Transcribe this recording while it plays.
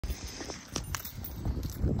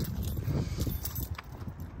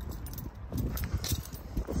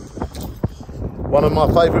One of my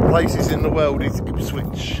favourite places in the world is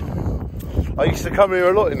Ipswich. I used to come here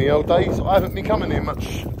a lot in the old days. I haven't been coming here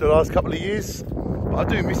much the last couple of years, but I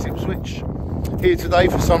do miss Ipswich. Here today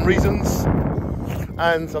for some reasons,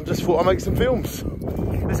 and I just thought I'd make some films.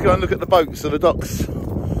 Let's go and look at the boats and the docks,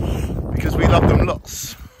 because we love them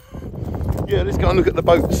lots. Yeah, let's go and look at the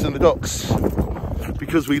boats and the docks,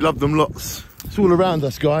 because we love them lots. It's all around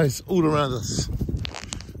us, guys, all around us.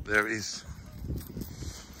 There it is.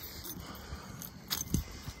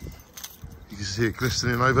 You can see it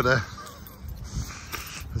glistening over there.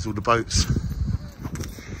 There's all the boats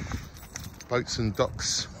and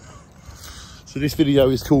docks. So this video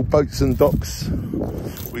is called Boats and Docks.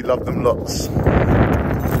 We love them lots.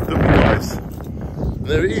 Look, guys,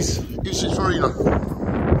 there it is, Ipswich Marina.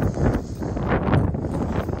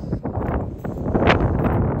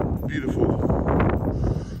 Beautiful.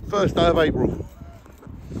 First day of April,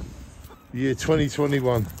 year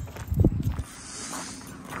 2021.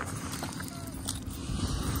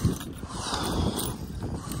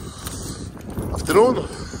 Afternoon.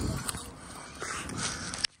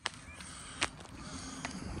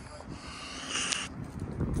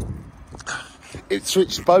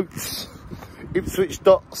 Ipswich boats, Ipswich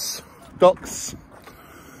docks,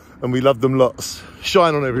 and we love them lots.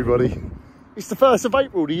 Shine on, everybody. It's the 1st of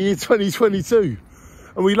April, the year 2022,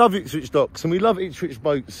 and we love Ipswich docks, and we love Ipswich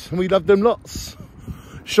boats, and we love them lots.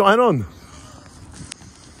 Shine on.